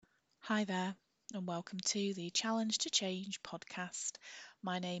Hi there, and welcome to the Challenge to Change podcast.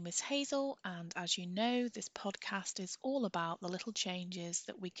 My name is Hazel, and as you know, this podcast is all about the little changes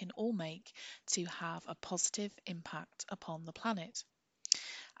that we can all make to have a positive impact upon the planet.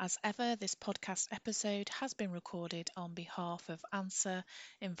 As ever, this podcast episode has been recorded on behalf of ANSWER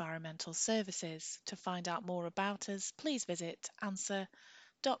Environmental Services. To find out more about us, please visit answer.co.uk.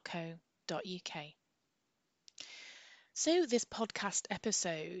 So, this podcast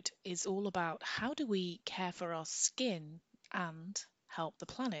episode is all about how do we care for our skin and help the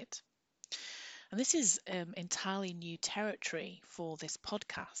planet. And this is entirely new territory for this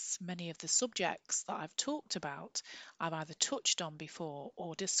podcast. Many of the subjects that I've talked about, I've either touched on before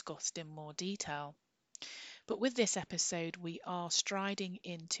or discussed in more detail. But with this episode, we are striding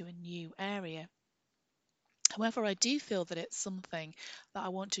into a new area. However, I do feel that it's something that I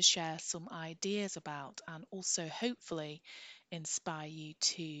want to share some ideas about and also hopefully inspire you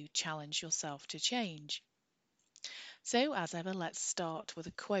to challenge yourself to change. So, as ever, let's start with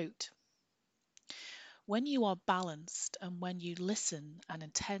a quote. When you are balanced and when you listen and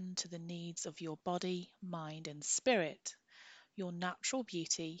attend to the needs of your body, mind, and spirit, your natural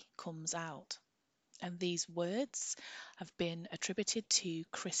beauty comes out. And these words have been attributed to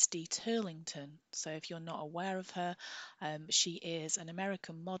Christy Turlington. So, if you're not aware of her, she is an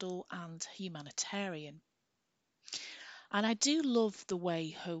American model and humanitarian. And I do love the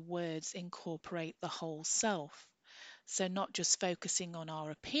way her words incorporate the whole self. So, not just focusing on our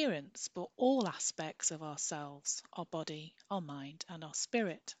appearance, but all aspects of ourselves, our body, our mind, and our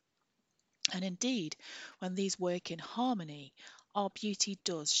spirit. And indeed, when these work in harmony, our beauty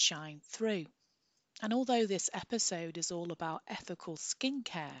does shine through. And although this episode is all about ethical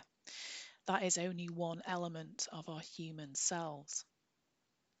skincare, that is only one element of our human selves.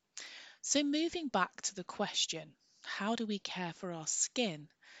 So, moving back to the question, how do we care for our skin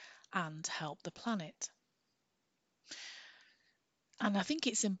and help the planet? And I think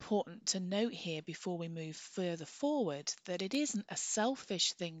it's important to note here before we move further forward that it isn't a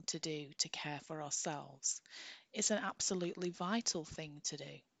selfish thing to do to care for ourselves. It's an absolutely vital thing to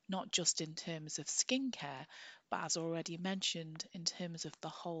do, not just in terms of skincare, but as already mentioned, in terms of the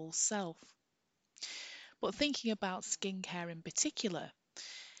whole self. But thinking about skincare in particular,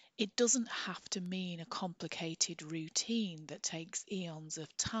 it doesn't have to mean a complicated routine that takes eons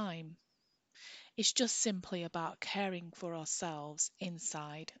of time. It's just simply about caring for ourselves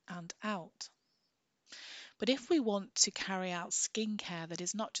inside and out. But if we want to carry out skincare that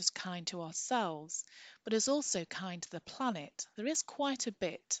is not just kind to ourselves, but is also kind to the planet, there is quite a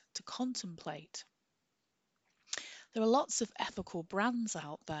bit to contemplate. There are lots of ethical brands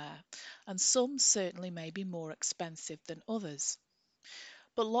out there, and some certainly may be more expensive than others.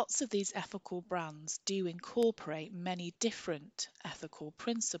 But lots of these ethical brands do incorporate many different ethical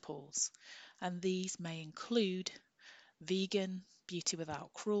principles, and these may include vegan, beauty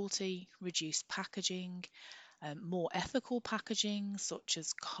without cruelty, reduced packaging, more ethical packaging such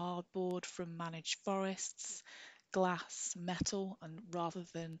as cardboard from managed forests, glass, metal, and rather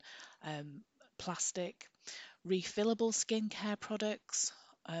than plastic, refillable skincare products,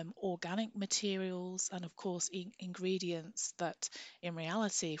 organic materials, and of course, ingredients that in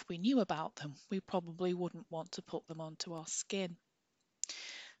reality, if we knew about them, we probably wouldn't want to put them onto our skin.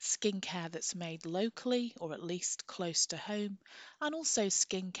 Skincare that's made locally or at least close to home, and also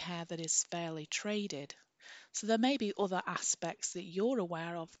skincare that is fairly traded. So there may be other aspects that you're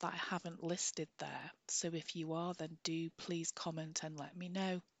aware of that I haven't listed there. So if you are, then do please comment and let me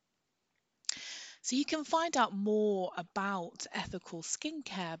know. So you can find out more about ethical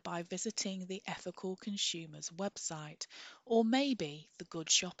skincare by visiting the Ethical Consumers website or maybe the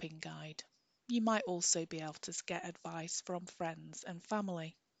Good Shopping Guide. You might also be able to get advice from friends and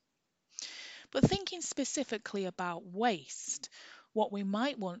family. But thinking specifically about waste, what we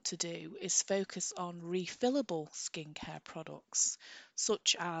might want to do is focus on refillable skincare products,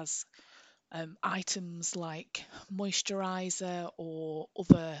 such as items like moisturizer or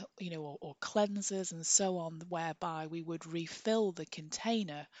other, or cleansers and so on, whereby we would refill the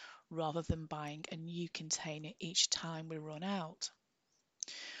container rather than buying a new container each time we run out.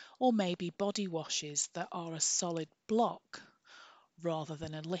 Or maybe body washes that are a solid block rather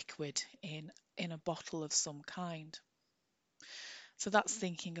than a liquid in a bottle of some kind. So that's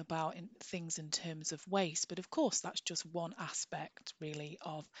thinking about things in terms of waste, but of course that's just one aspect really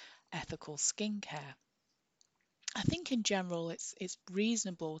of ethical skincare. I think in general it's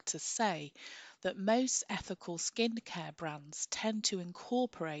reasonable to say that most ethical skincare brands tend to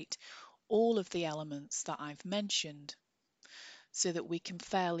incorporate all of the elements that I've mentioned so that we can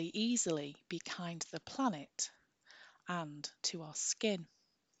fairly easily be kind to the planet and to our skin.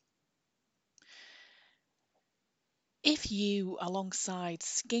 If you, alongside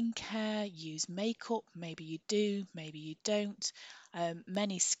skincare, use makeup, maybe you do, maybe you don't.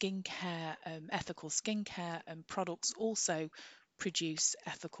 Many skincare, ethical skincare products also produce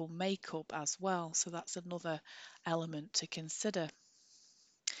ethical makeup as well, so that's another element to consider.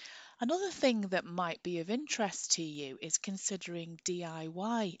 Another thing that might be of interest to you is considering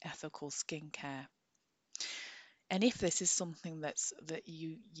DIY ethical skincare. And if this is something that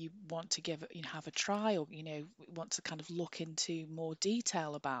you want to have a try, or want to kind of look into more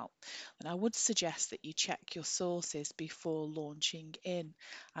detail about, then I would suggest that you check your sources before launching in,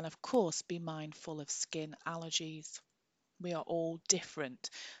 and of course be mindful of skin allergies. We are all different,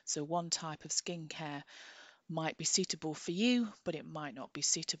 so one type of skincare might be suitable for you, but it might not be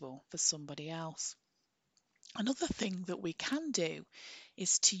suitable for somebody else. Another thing that we can do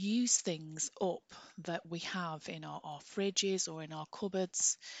is to use things up that we have in our fridges or in our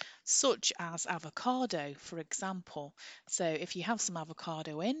cupboards, such as avocado, for example. So if you have some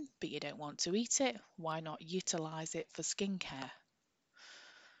avocado in, but you don't want to eat it, why not utilize it for skincare?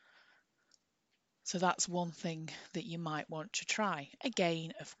 So that's one thing that you might want to try.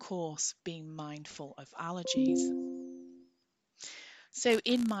 Again, of course, being mindful of allergies. So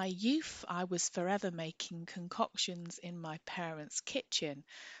in my youth, I was forever making concoctions in my parents' kitchen.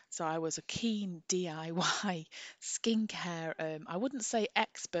 So I was a keen DIY skincare, I wouldn't say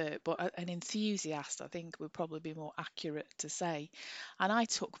expert, but an enthusiast, I think would probably be more accurate to say. And I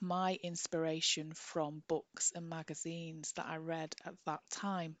took my inspiration from books and magazines that I read at that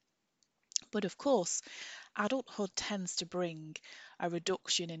time. But of course, adulthood tends to bring a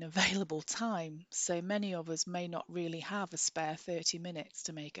reduction in available time, so many of us may not really have a spare 30 minutes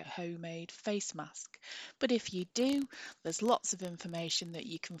to make a homemade face mask. But if you do, there's lots of information that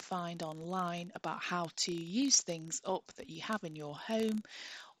you can find online about how to use things up that you have in your home,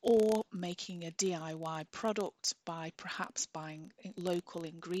 or making a DIY product by perhaps buying local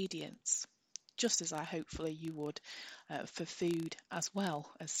ingredients, just as I hopefully you would for food as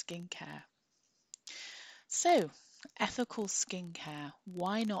well as skincare. So, ethical skincare,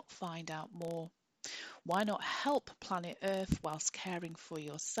 why not find out more? Why not help planet Earth whilst caring for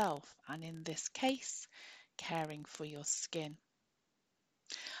yourself, and in this case, caring for your skin?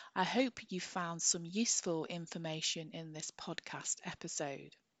 I hope you found some useful information in this podcast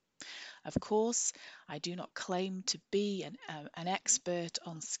episode. Of course, I do not claim to be an expert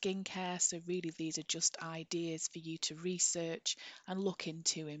on skincare, so really these are just ideas for you to research and look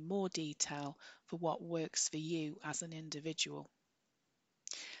into in more detail for what works for you as an individual.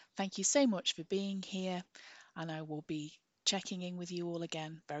 Thank you so much for being here, and I will be checking in with you all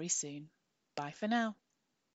again very soon. Bye for now.